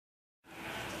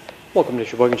Welcome to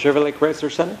Sheboygan Chevrolet Chrysler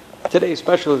Center. Today's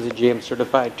special is the GM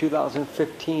certified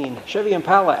 2015 Chevy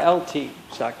Impala LT,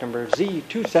 stock number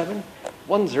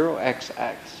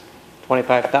Z2710XX.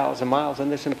 25,000 miles on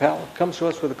this Impala. Comes to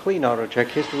us with a clean auto check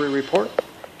history report.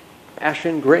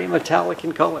 Ashen gray metallic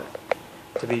in color.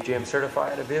 To be GM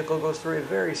certified, a vehicle goes through a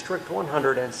very strict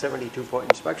 172-point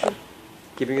inspection,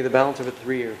 giving you the balance of a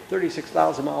 3-year,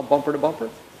 36,000 mile bumper to bumper,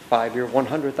 5-year,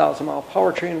 100,000 mile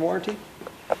powertrain warranty,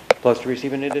 plus to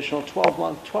receive an additional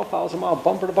 12-month, 12,000 mile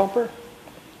bumper to bumper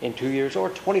in 2 years or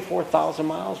 24,000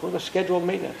 miles worth of scheduled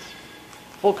maintenance.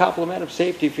 Full complement of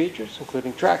safety features,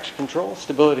 including traction control,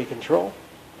 stability control,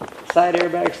 side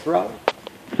airbags throughout,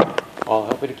 all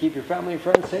helping to keep your family and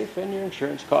friends safe and your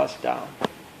insurance costs down.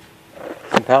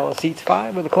 Impala seats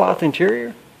 5 with a cloth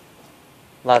interior,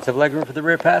 lots of legroom for the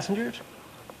rear passengers,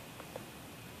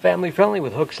 family friendly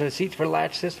with hooks and seats for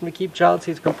latch system to keep child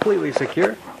seats completely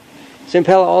secure. This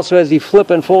Impala also has the flip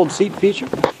and fold seat feature.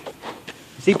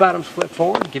 Seat bottoms flip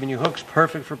forward, giving you hooks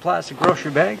perfect for plastic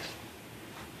grocery bags.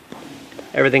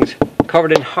 Everything's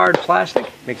covered in hard plastic,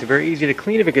 makes it very easy to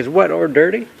clean if it gets wet or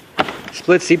dirty.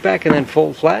 Split seat back and then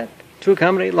fold flat to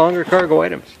accommodate longer cargo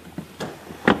items.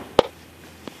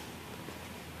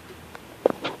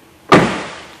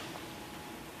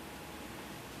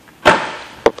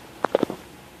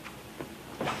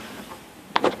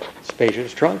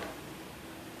 Spacious trunk,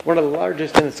 one of the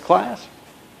largest in its class.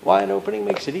 Wide opening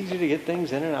makes it easy to get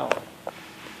things in and out.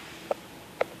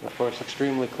 Of course,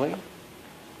 extremely clean.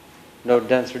 No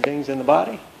dents or dings in the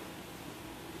body,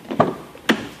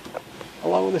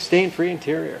 along with a stain-free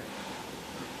interior.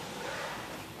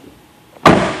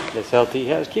 This LT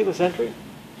has keyless entry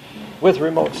with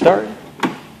remote start,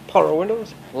 power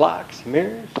windows, locks,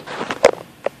 mirrors,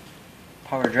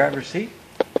 power driver's seat,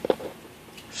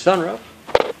 sunroof,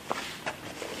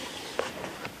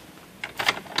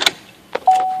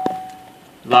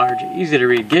 large,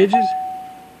 easy-to-read gauges,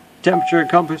 temperature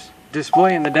compass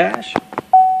display in the dash,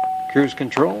 cruise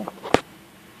control,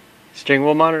 steering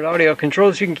wheel mounted audio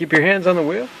controls so you can keep your hands on the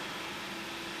wheel,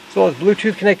 as well as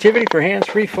Bluetooth connectivity for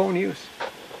hands-free phone use,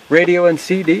 radio and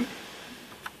CD.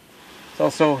 It's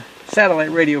also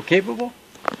satellite radio capable.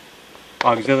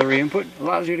 Auxiliary input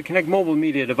allows you to connect mobile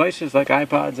media devices like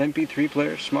iPods, MP3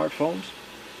 players, smartphones,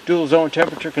 dual zone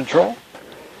temperature control,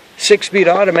 6-speed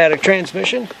automatic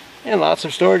transmission, and lots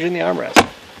of storage in the armrest.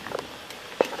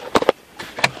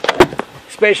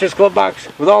 Spacious glove box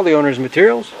with all the owner's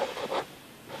materials.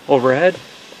 Overhead,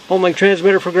 home-link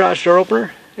transmitter for garage door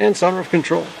opener, and sunroof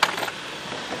control.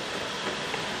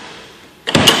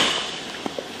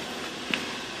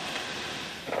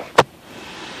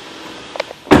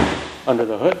 Under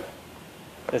the hood,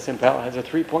 this Impala has a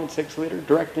 3.6 liter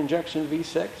direct injection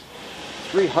V6,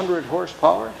 300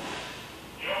 horsepower,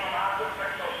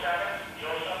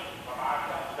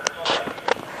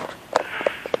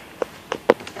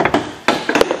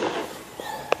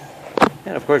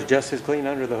 and of course just as clean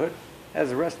under the hood as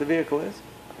the rest of the vehicle is.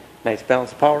 Nice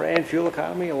balance of power and fuel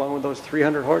economy along with those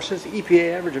 300 horses.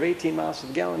 EPA average of 18 miles to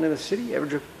the gallon in the city,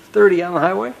 average of 30 on the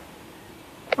highway.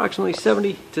 Approximately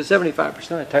 70 to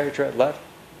 75% of tire tread left.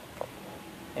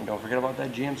 And don't forget about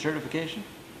that GM certification,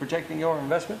 protecting your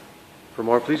investment. For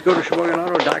more, please go to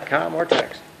SheboyganAuto.com or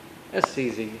text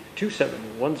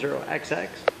SCZ2710XX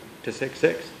to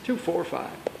 66245.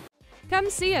 Come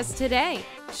see us today.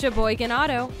 Sheboygan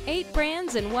Auto, 8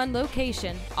 brands in 1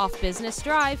 location, off Business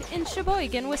Drive in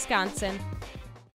Sheboygan, Wisconsin.